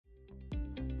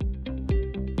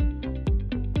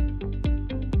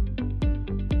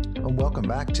Welcome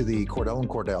back to the Cordell and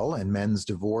Cordell and Men's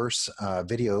Divorce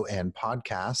video and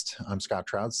podcast. I'm Scott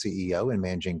Trout, CEO and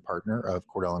managing partner of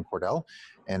Cordell and Cordell.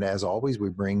 And as always, we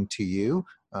bring to you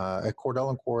a Cordell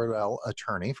and Cordell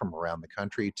attorney from around the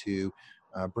country to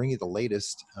bring you the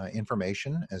latest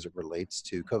information as it relates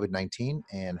to COVID-19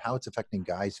 and how it's affecting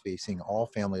guys facing all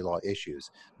family law issues,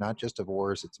 not just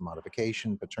divorce, it's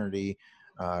modification, paternity,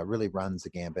 really runs the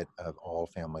gambit of all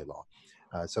family law.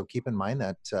 So keep in mind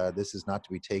that this is not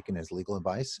to be taken as legal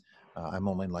advice. I'm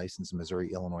only licensed in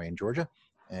Missouri, Illinois, and Georgia.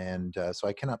 And so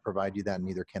I cannot provide you that, and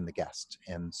neither can the guest.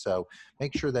 And so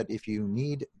make sure that if you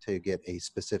need to get a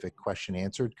specific question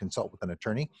answered, consult with an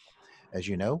attorney. As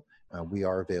you know, we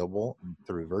are available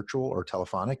through virtual or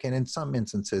telephonic, and in some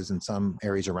instances, in some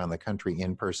areas around the country,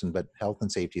 in person, but health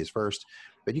and safety is first.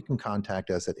 But you can contact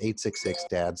us at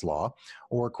 866-DADS-LAW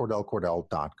or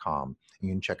CordellCordell.com. You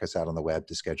can check us out on the web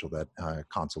to schedule that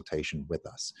consultation with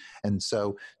us. And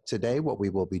so today, what we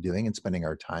will be doing and spending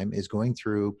our time is going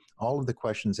through all of the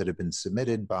questions that have been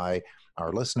submitted by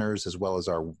our listeners as well as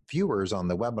our viewers on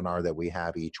the webinar that we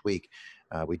have each week.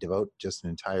 We devote just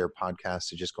an entire podcast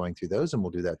to just going through those, and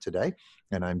we'll do that today.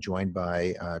 And I'm joined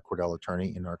by Cordell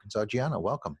attorney in Arkansas, Gianna.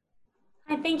 Welcome.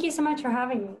 Hi, thank you so much for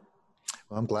having me.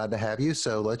 Well, I'm glad to have you.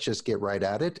 So let's just get right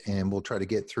at it, and we'll try to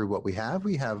get through what we have.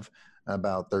 We have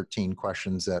about 13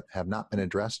 questions that have not been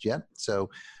addressed yet. So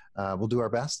we'll do our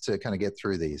best to kind of get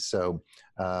through these. So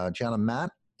Gianna,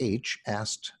 Matt H.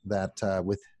 asked that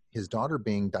with his daughter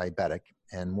being diabetic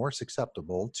and more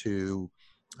susceptible to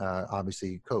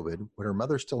obviously COVID, would her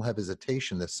mother still have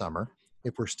visitation this summer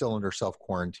if we're still under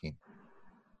self-quarantine?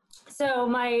 So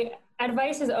my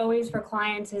advice is always for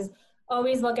clients is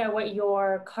always look at what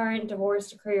your current divorce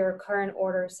decree or current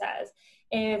order says.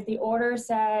 If the order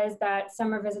says that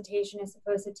summer visitation is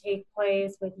supposed to take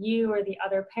place with you or the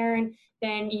other parent,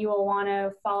 then you will want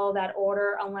to follow that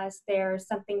order unless there's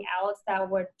something else that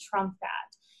would trump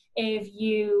that. If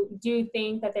you do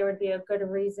think that there would be a good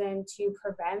reason to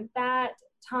prevent that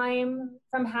time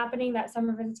from happening, that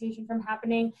summer visitation from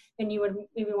happening, then you would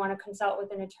maybe want to consult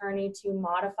with an attorney to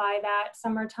modify that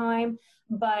summertime.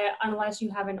 But unless you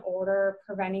have an order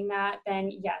preventing that,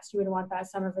 then yes, you would want that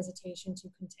summer visitation to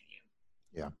continue.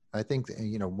 Yeah, I think,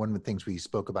 one of the things we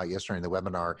spoke about yesterday in the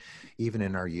webinar, even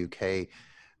in our UK,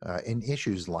 in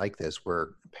issues like this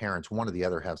where parents, one or the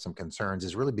other, have some concerns,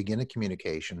 is really begin a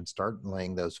communication, start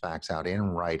laying those facts out in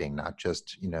writing, not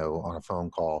just, on a phone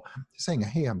call, saying,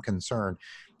 hey, I'm concerned,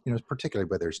 particularly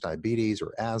whether it's diabetes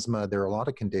or asthma. There are a lot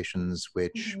of conditions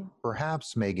which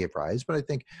perhaps may give rise, but I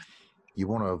think you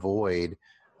want to avoid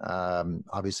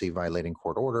obviously violating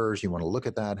court orders. You want to look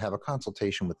at that, have a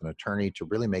consultation with an attorney to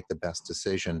really make the best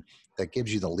decision that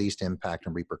gives you the least impact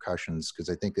and repercussions. Because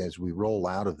I think as we roll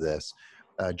out of this,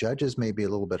 judges may be a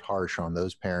little bit harsh on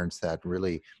those parents that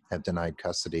really have denied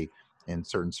custody in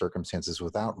certain circumstances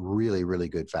without really, really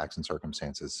good facts and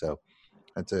circumstances. So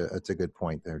that's a good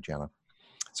point there, Gianna.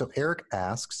 So Eric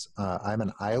asks, I'm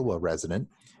an Iowa resident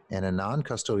and a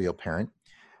non-custodial parent.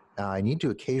 I need to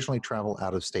occasionally travel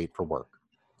out of state for work.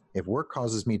 If work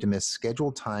causes me to miss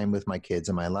scheduled time with my kids,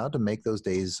 am I allowed to make those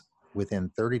days within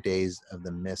 30 days of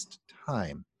the missed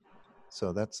time?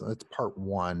 So that's part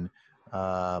one.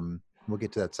 We'll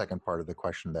get to that second part of the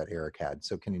question that Eric had.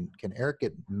 So can Eric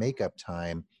get makeup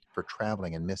time for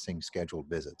traveling and missing scheduled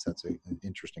visits? That's an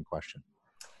interesting question.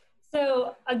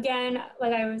 So again,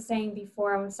 like I was saying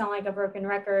before, I sound like a broken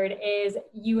record, is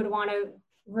you would want to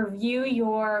review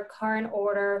your current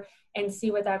order and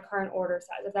see what that current order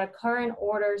says. If that current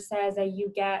order says that you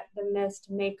get the missed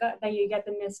makeup, that you get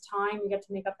the missed time, you get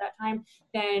to make up that time,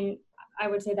 then I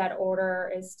would say that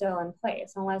order is still in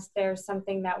place. Unless there's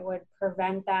something that would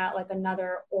prevent that, like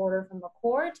another order from the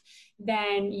court,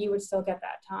 then you would still get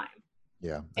that time.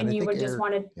 Yeah. And you would just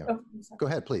want to... Yeah. Go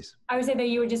ahead, please. I would say that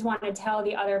you would just want to tell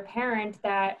the other parent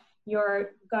that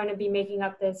you're going to be making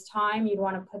up this time. You'd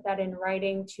want to put that in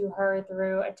writing to her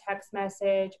through a text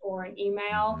message or an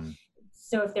email. Mm-hmm.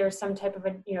 So if there's some type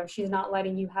of she's not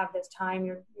letting you have this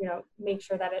time, make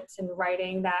sure that it's in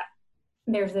writing that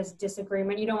there's this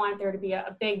disagreement. You don't want there to be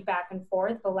a big back and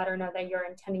forth, but let her know that you're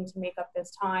intending to make up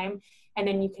this time. And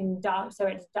then you can so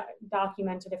it's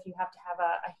documented if you have to have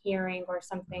a hearing or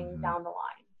something down the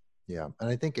line. Yeah. And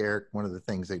I think, Eric, one of the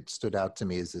things that stood out to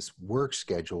me is this work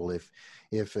schedule.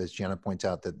 If as Gianna points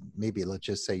out, that maybe let's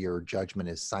just say your judgment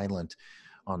is silent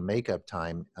on makeup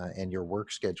time and your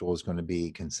work schedule is going to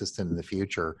be consistent in the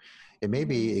future, it may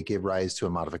be it give rise to a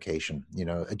modification,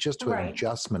 just to an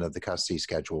adjustment of the custody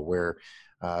schedule where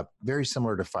very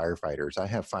similar to firefighters. I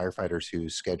have firefighters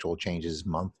whose schedule changes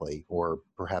monthly or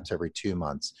perhaps every 2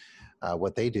 months.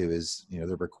 what they do is,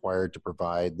 they're required to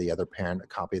provide the other parent a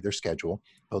copy of their schedule.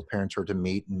 Both parents are to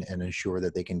meet and ensure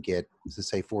that they can get, to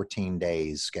say, 14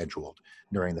 days scheduled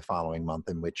during the following month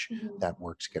in which that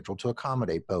work scheduled to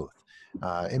accommodate both.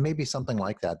 It may be something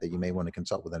like that you may want to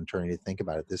consult with an attorney to think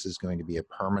about it. This is going to be a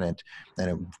permanent, and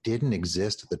it didn't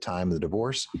exist at the time of the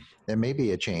divorce. There may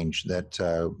be a change that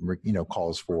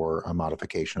calls for a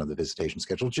modification of the visitation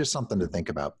schedule. Just something to think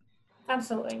about.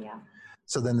 Absolutely, yeah.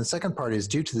 So then the second part is,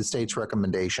 due to the state's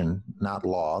recommendation, not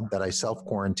law, that I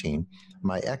self-quarantine.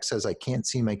 My ex says I can't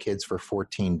see my kids for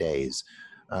 14 days.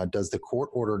 Does the court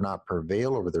order not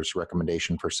prevail over this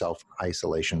recommendation for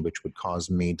self-isolation, which would cause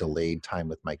me delayed time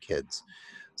with my kids?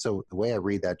 So the way I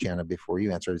read that, Jana, before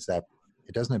you answer, is that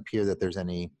it doesn't appear that there's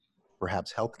any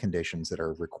perhaps health conditions that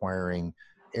are requiring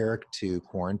Eric to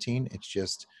quarantine. It's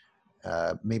just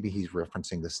maybe he's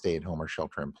referencing the stay-at-home or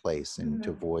shelter-in-place and to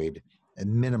avoid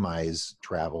and minimize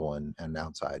travel and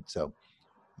outside. So,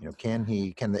 can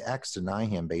the ex deny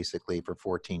him basically for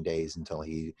 14 days until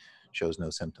he shows no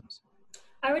symptoms?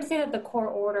 I would say that the court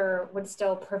order would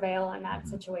still prevail in that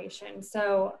situation.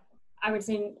 So I would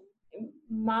say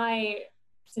my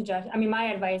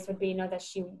advice would be, that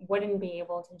she wouldn't be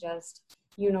able to just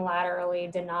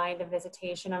unilaterally deny the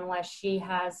visitation unless she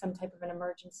has some type of an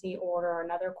emergency order or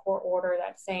another court order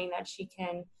that's saying that she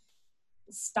can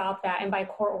stop that. And by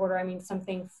court order, I mean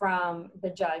something from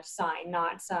the judge signed,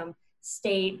 not some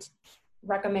state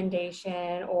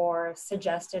recommendation or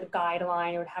suggested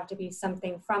guideline. It would have to be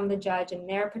something from the judge in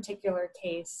their particular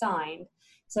case signed.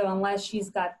 So unless she's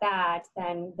got that,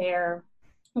 then their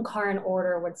current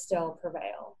order would still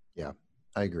prevail. Yeah,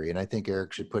 I agree. And I think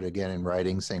Eric should put again in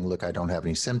writing saying, look, I don't have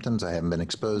any symptoms. I haven't been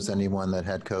exposed to anyone that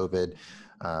had COVID.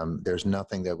 There's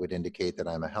nothing that would indicate that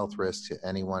I'm a health risk to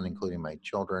anyone, including my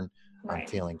children. Right. I'm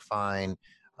feeling fine.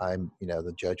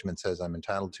 The judgment says I'm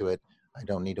entitled to it. I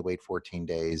don't need to wait 14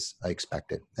 days. I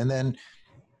expect it. And then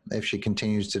if she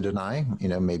continues to deny,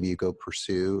 maybe you go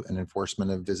pursue an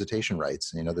enforcement of visitation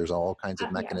rights. There's all kinds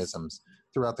of mechanisms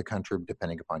throughout the country,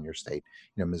 depending upon your state.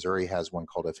 Missouri has one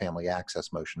called a family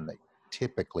access motion that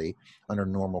typically, under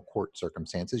normal court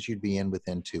circumstances, you'd be in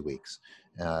within 2 weeks.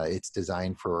 It's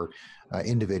designed for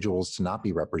individuals to not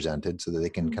be represented so that they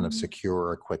can kind of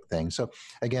secure a quick thing. So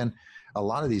again, a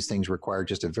lot of these things require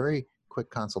just a very quick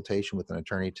consultation with an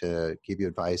attorney to give you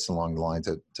advice along the lines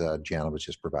that Gianna was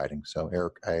just providing. So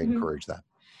Eric, I encourage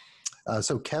that.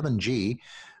 So Kevin G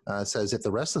says, if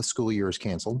the rest of the school year is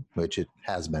canceled, which it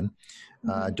has been,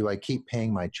 do I keep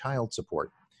paying my child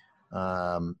support?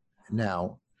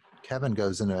 Now, Kevin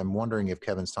goes in, and I'm wondering if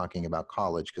Kevin's talking about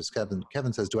college, because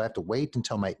Kevin says, do I have to wait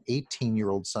until my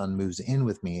 18-year-old son moves in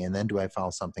with me, and then do I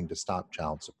file something to stop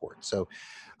child support? So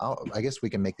I guess we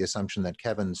can make the assumption that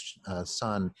Kevin's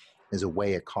son is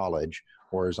away at college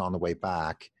or is on the way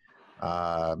back,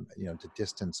 to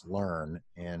distance learn,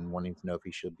 and wanting to know if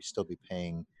he should still be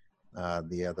paying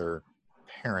the other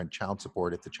parent child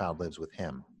support if the child lives with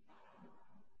him.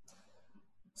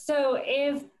 So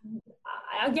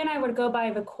again, I would go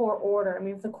by the court order. I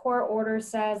mean, if the court order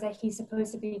says that he's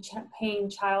supposed to be paying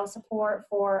child support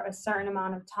for a certain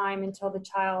amount of time until the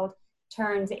child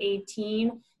turns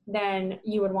 18, then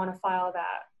you would want to file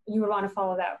that. You would want to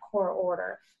follow that court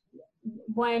order.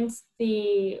 Once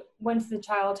the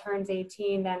child turns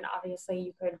 18, then obviously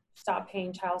you could stop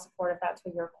paying child support if that's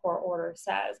what your court order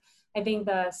says. I think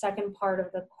the second part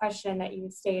of the question that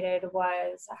you stated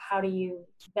was, how do you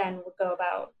then go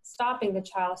about stopping the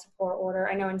child support order?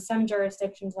 I know in some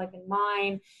jurisdictions, like in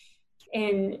mine,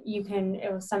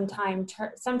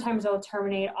 sometimes it'll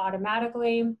terminate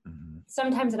automatically.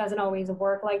 Sometimes it doesn't always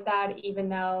work like that, even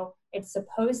though it's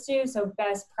supposed to. So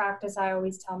best practice, I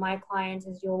always tell my clients,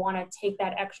 is you'll want to take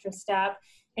that extra step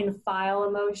and file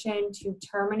a motion to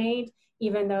terminate,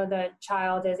 even though the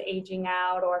child is aging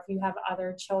out, or if you have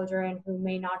other children who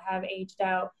may not have aged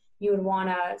out, you would want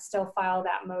to still file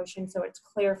that motion so it's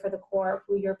clear for the court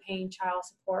who you're paying child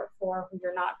support for, who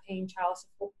you're not paying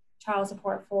child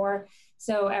support for.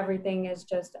 So everything is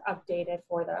just updated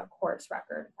for the court's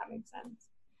record, if that makes sense.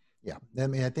 Yeah, I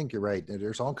mean, I think you're right.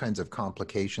 There's all kinds of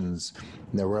complications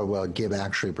that will give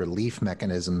actually relief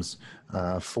mechanisms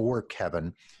for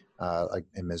Kevin. Like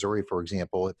in Missouri, for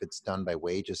example, if it's done by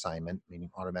wage assignment,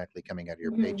 meaning automatically coming out of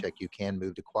your paycheck, you can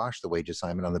move to quash the wage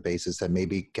assignment on the basis that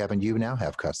maybe, Kevin, you now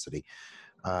have custody.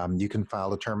 You can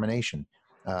file a termination.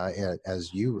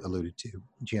 As you alluded to,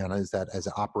 Gianna, is that as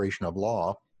an operation of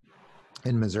law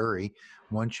in Missouri,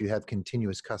 once you have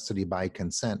continuous custody by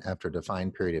consent after a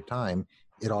defined period of time,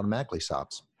 it automatically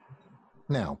stops.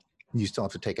 Now, you still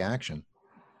have to take action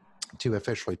to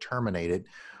officially terminate it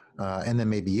and then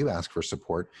maybe you ask for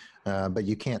support, but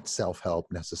you can't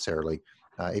self-help necessarily.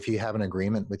 If you have an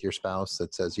agreement with your spouse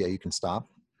that says, yeah, you can stop,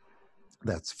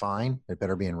 that's fine. It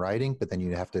better be in writing, but then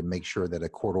you have to make sure that a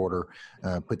court order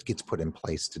gets put in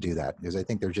place to do that. Because I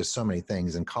think there's just so many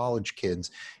things. And college kids,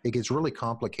 it gets really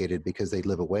complicated because they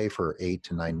live away for 8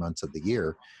 to 9 months of the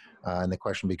year. And the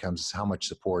question becomes how much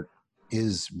support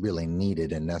is really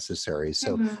needed and necessary.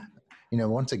 So,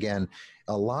 once again,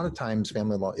 a lot of times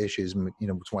family law issues,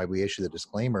 it's why we issue the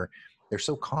disclaimer, they're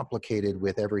so complicated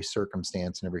with every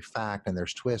circumstance and every fact, and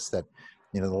there's twists that,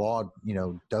 the law,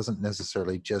 doesn't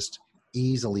necessarily just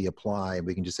easily apply.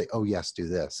 We can just say, oh, yes, do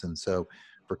this. And so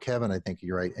for Kevin, I think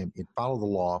you're right. And follow the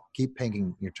law, keep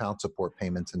paying your child support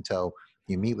payments until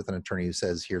you meet with an attorney who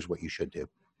says, here's what you should do.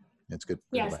 It's good.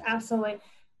 Yes, absolutely.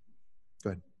 Go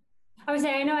ahead. I would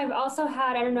say, I know I've also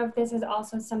had, I don't know if this is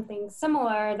also something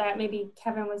similar that maybe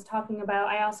Kevin was talking about.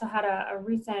 I also had a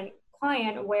recent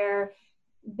client where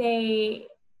the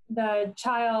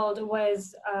child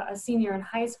was a senior in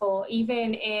high school,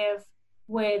 even if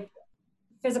with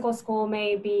physical school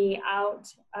may be out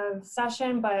of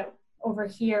session, but over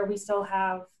here we still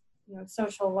have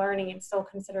social learning. It's still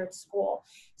considered school.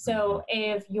 So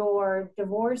if your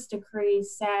divorce decree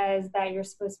says that you're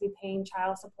supposed to be paying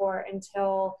child support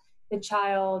until the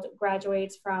child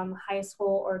graduates from high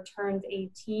school or turns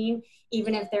 18,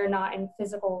 even if they're not in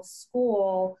physical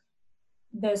school,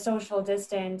 the social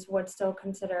distance would still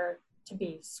consider to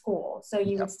be school. So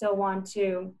you would still want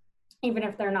to, even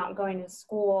if they're not going to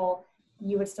school,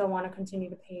 you would still want to continue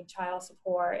to pay child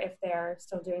support if they're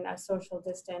still doing that social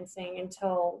distancing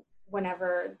until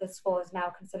whenever the school is now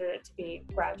considered it to be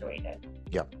graduated.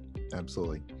 Yep,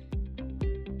 absolutely.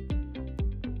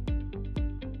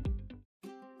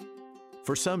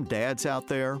 For some dads out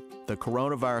there, the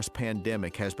coronavirus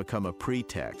pandemic has become a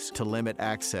pretext to limit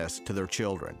access to their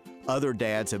children. Other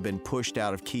dads have been pushed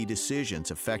out of key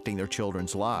decisions affecting their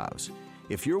children's lives.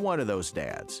 If you're one of those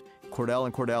dads,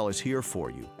 Cordell & Cordell is here for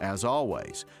you, as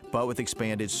always, but with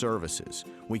expanded services.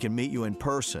 We can meet you in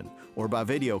person or by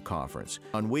video conference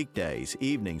on weekdays,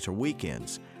 evenings, or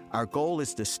weekends. Our goal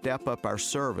is to step up our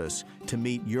service to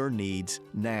meet your needs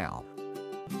now.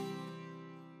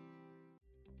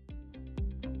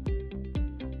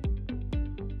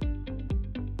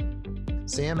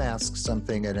 Sam asks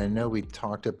something, and I know we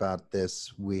talked about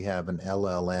this. We have an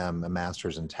LLM, a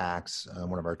master's in tax,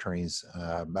 one of our attorneys,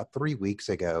 about 3 weeks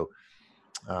ago.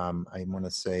 I want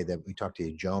to say that we talked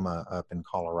to Ijoma up in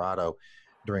Colorado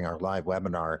during our live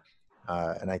webinar.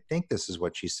 And I think this is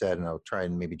what she said, and I'll try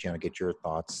and maybe, Gianna, get your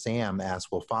thoughts. Sam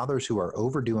asked, will fathers who are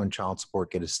overdue on child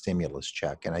support get a stimulus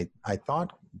check? And I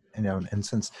thought, and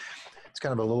since it's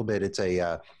kind of a little bit, it's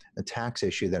a tax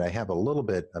issue that I have a little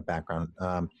bit of background.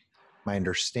 My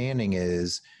understanding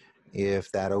is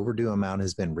if that overdue amount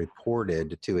has been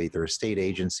reported to either a state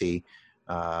agency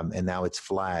and now it's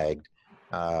flagged,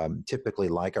 typically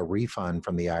like a refund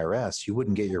from the IRS, you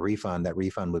wouldn't get your refund. That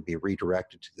refund would be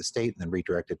redirected to the state and then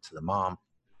redirected to the mom.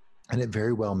 And it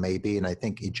very well may be, and I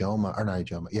think Ijoma, or not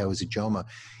Ijoma, yeah, it was Ijoma,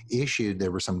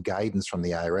 there was some guidance from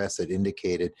the IRS that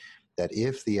indicated that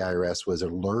if the IRS was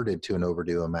alerted to an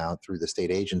overdue amount through the state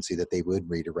agency, that they would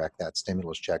redirect that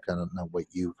stimulus check. I don't know what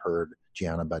you've heard,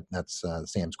 Gianna, but that's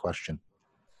Sam's question.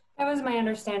 That was my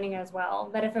understanding as well,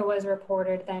 that if it was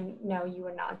reported, then no, you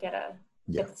would not get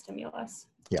the stimulus.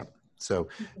 Yeah. So,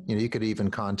 you could even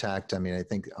contact, I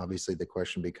think obviously the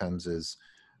question becomes is,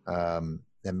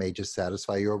 that may just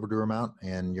satisfy your overdue amount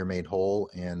and you're made whole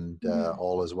and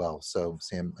all as well. So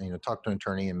Sam, talk to an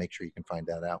attorney and make sure you can find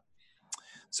that out.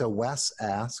 So Wes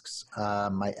asks,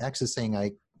 my ex is saying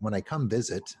when I come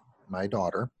visit my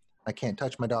daughter, I can't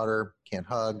touch my daughter, can't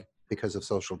hug because of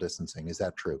social distancing. Is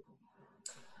that true?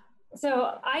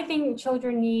 So I think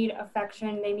children need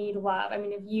affection. They need love.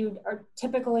 If you are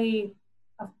typically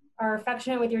are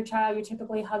affectionate with your child, you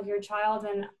typically hug your child.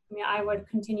 And I would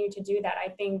continue to do that. I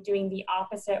think doing the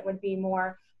opposite would be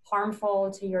more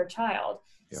harmful to your child.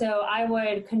 Yep. So I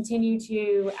would continue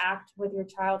to act with your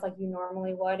child like you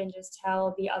normally would and just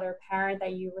tell the other parent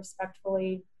that you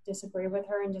respectfully disagree with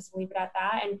her and just leave it at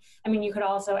that. And you could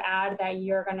also add that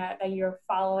you're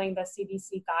following the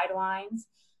CDC guidelines,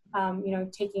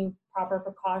 taking proper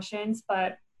precautions,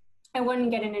 but I wouldn't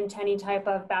get into any type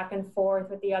of back and forth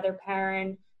with the other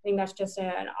parent. I think that's just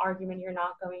an argument you're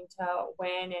not going to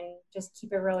win, and just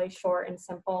keep it really short and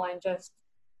simple and just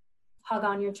hug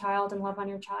on your child and love on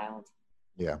your child.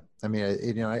 Yeah.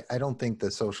 I don't think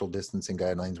the social distancing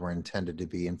guidelines were intended to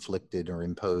be inflicted or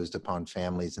imposed upon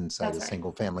families inside a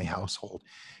single family household.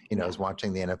 I was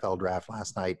watching the NFL draft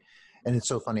last night, And it's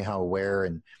so funny how aware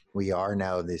and we are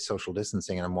now of the social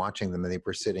distancing, and I'm watching them and they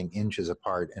were sitting inches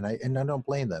apart, and I don't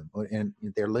blame them. And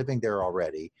they're living there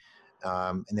already,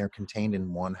 and they're contained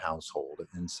in one household.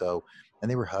 And so, and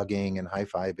they were hugging and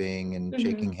high-fiving and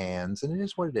shaking hands, and it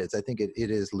is what it is. I think it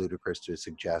is ludicrous to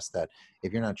suggest that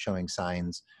if you're not showing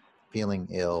signs, feeling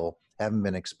ill, haven't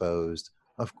been exposed,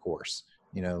 of course,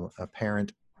 a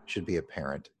parent should be a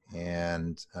parent.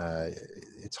 And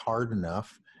it's hard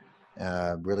enough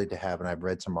really to have, and I've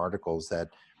read some articles that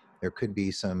there could be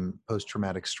some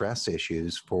post-traumatic stress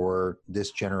issues for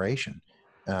this generation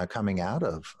coming out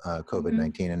of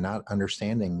COVID-19 and not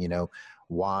understanding,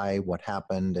 why, what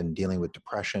happened, and dealing with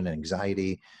depression and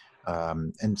anxiety.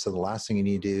 And so the last thing you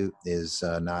need to do is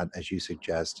not, as you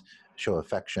suggest, show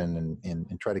affection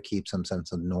and try to keep some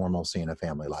sense of normalcy in a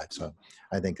family life. So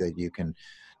I think that you can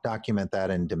document that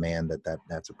and demand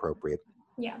that's appropriate.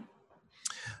 Yeah.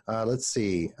 Let's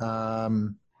see.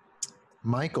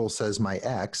 Michael says, my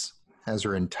ex has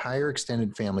her entire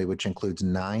extended family, which includes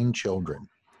 9 children,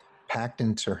 packed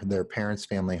into their parents'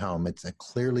 family home. It's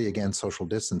clearly against social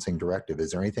distancing directive. Is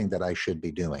there anything that I should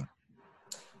be doing?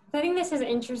 I think this is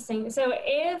interesting. So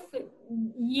if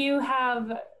you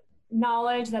have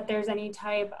knowledge that there's any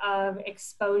type of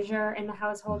exposure in the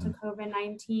household to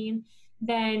COVID-19,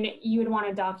 then you would want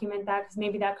to document that, because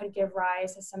maybe that could give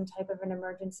rise to some type of an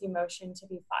emergency motion to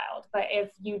be filed. But if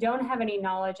you don't have any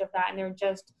knowledge of that and they're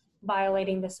just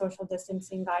violating the social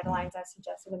distancing guidelines as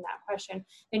suggested in that question,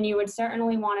 then you would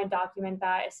certainly want to document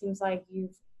that. It seems like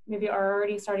you've maybe are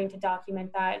already starting to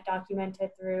document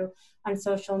it through on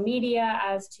social media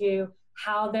as to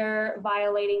how they're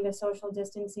violating the social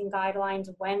distancing guidelines,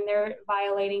 when they're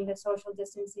violating the social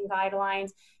distancing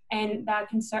guidelines. And that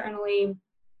can certainly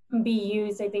be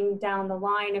used, I think, down the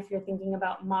line if you're thinking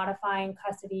about modifying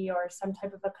custody or some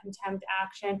type of a contempt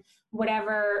action,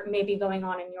 whatever may be going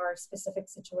on in your specific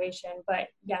situation. But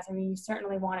yes, I mean, you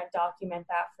certainly want to document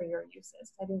that for your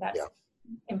uses. I think that's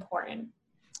important.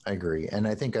 I agree. And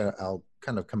I think I'll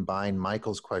kind of combine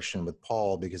Michael's question with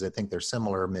Paul, because I think they're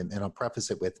similar. And I'll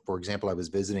preface it with, for example, I was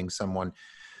visiting someone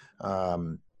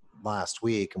last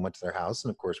week and went to their house.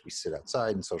 And of course, we sit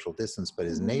outside and social distance, but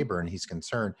his neighbor, and he's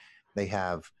concerned, they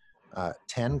have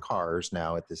 10 cars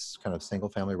now at this kind of single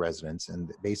family residence.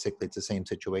 And basically it's the same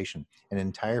situation. An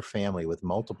entire family with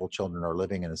multiple children are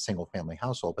living in a single family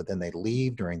household, but then they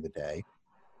leave during the day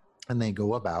and they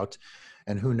go about,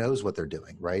 and who knows what they're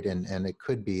doing, right? And it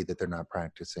could be that they're not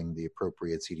practicing the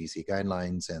appropriate CDC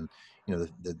guidelines and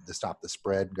the stop the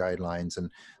spread guidelines. And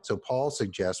so Paul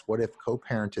suggests, what if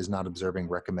co-parent is not observing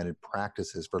recommended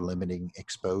practices for limiting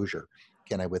exposure?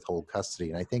 Can I withhold custody?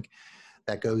 And I think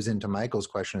that goes into Michael's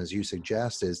question, as you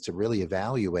suggest, is to really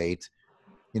evaluate,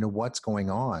 what's going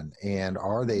on, and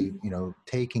are they,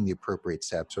 taking the appropriate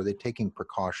steps? Are they taking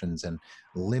precautions and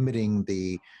limiting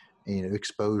the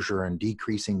exposure and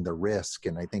decreasing the risk?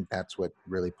 And I think that's what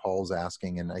really Paul's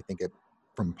asking. And I think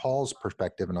from Paul's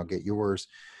perspective, and I'll get yours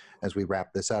as we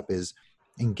wrap this up, is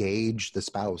engage the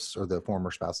spouse or the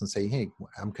former spouse and say, hey,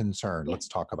 I'm concerned. Let's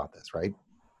talk about this, right?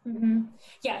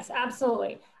 Yes,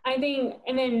 absolutely. I think,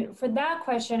 and then for that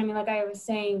question, I mean, like I was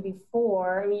saying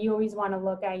before, I mean, you always want to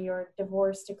look at your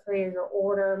divorce decree or your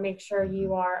order, make sure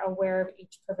you are aware of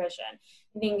each provision.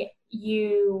 I think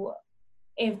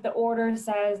if the order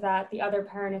says that the other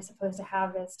parent is supposed to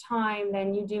have this time,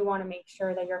 then you do want to make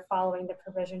sure that you're following the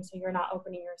provision so you're not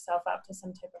opening yourself up to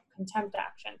some type of contempt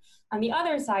action. On the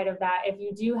other side of that, if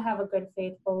you do have a good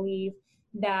faith belief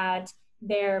that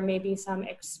there may be some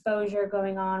exposure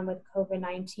going on with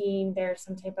COVID-19, there's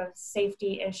some type of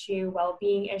safety issue,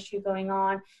 well-being issue going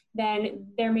on, then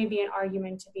there may be an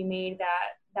argument to be made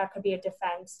that could be a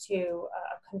defense to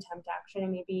a contempt action,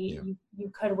 and maybe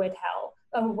you could withhold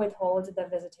the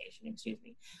visitation, excuse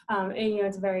me. And,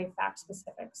 it's very fact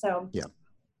specific. So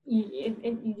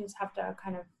you just have to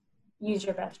kind of use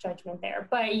your best judgment there.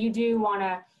 But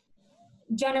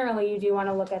generally you do want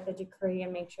to look at the decree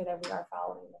and make sure that we are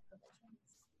following the provisions.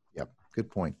 Yep. Good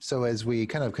point. So as we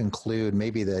kind of conclude,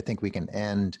 maybe I think we can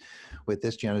end with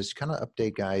this, just kind of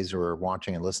update guys who are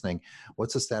watching and listening.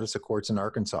 What's the status of courts in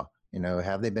Arkansas?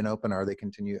 Have they been open? Are they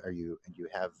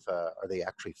are they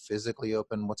actually physically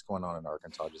open? What's going on in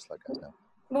Arkansas? Just let guys know.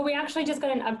 Well, we actually just got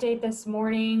an update this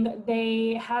morning.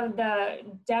 They have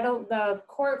the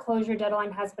court closure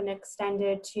deadline has been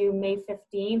extended to May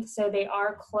 15th. So they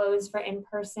are closed for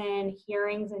in-person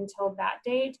hearings until that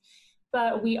date.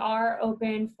 But we are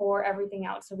open for everything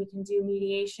else. So we can do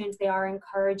mediations. They are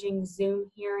encouraging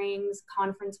Zoom hearings,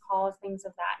 conference calls, things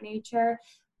of that nature.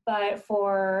 But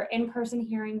for in-person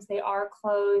hearings, they are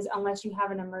closed unless you have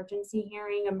an emergency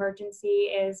hearing. Emergency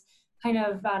is kind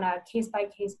of on a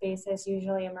case-by-case basis.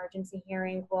 Usually emergency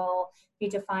hearing will be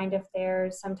defined if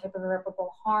there's some type of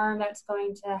irreparable harm that's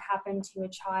going to happen to a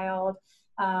child,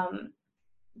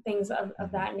 things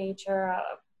of that nature.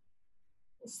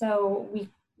 So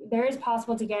there is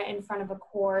possible to get in front of a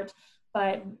court,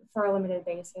 but for a limited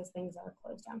basis, things are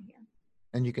closed down here.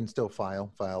 And you can still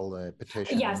file a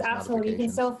petition. Yes, absolutely. You can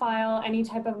still file any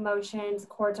type of motions.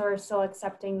 Courts are still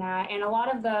accepting that. And a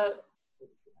lot of the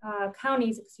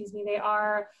counties, they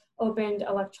are opened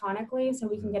electronically, so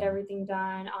we can get everything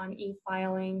done on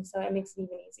e-filing, so it makes it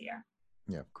even easier.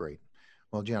 Yeah, great.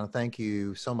 Well, Gianna, thank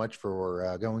you so much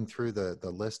for going through the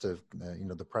list of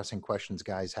the pressing questions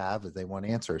guys have if they want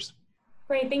answers.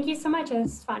 Great. Thank you so much. It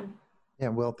was fun. Yeah,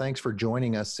 well, thanks for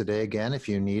joining us today. Again, if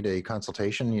you need a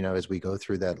consultation, as we go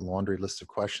through that laundry list of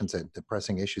questions, the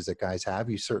pressing issues that guys have,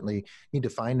 you certainly need to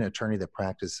find an attorney that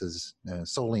practices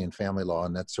solely in family law,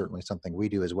 and that's certainly something we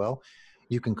do as well.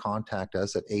 You can contact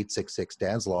us at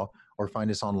 866-DADS-LAW or find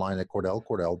us online at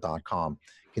CordellCordell.com.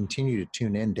 Continue to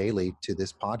tune in daily to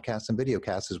this podcast and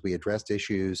videocast as we address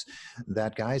issues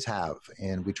that guys have,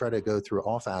 and we try to go through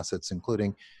all facets,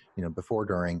 including before,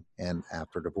 during, and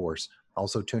after divorce.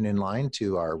 Also tune in line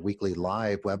to our weekly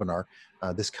live webinar.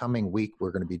 This coming week, we're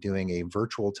going to be doing a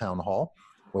virtual town hall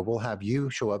where we'll have you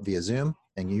show up via Zoom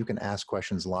and you can ask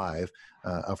questions live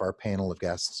of our panel of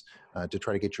guests to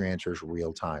try to get your answers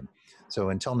real time. So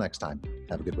until next time,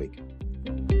 have a good week.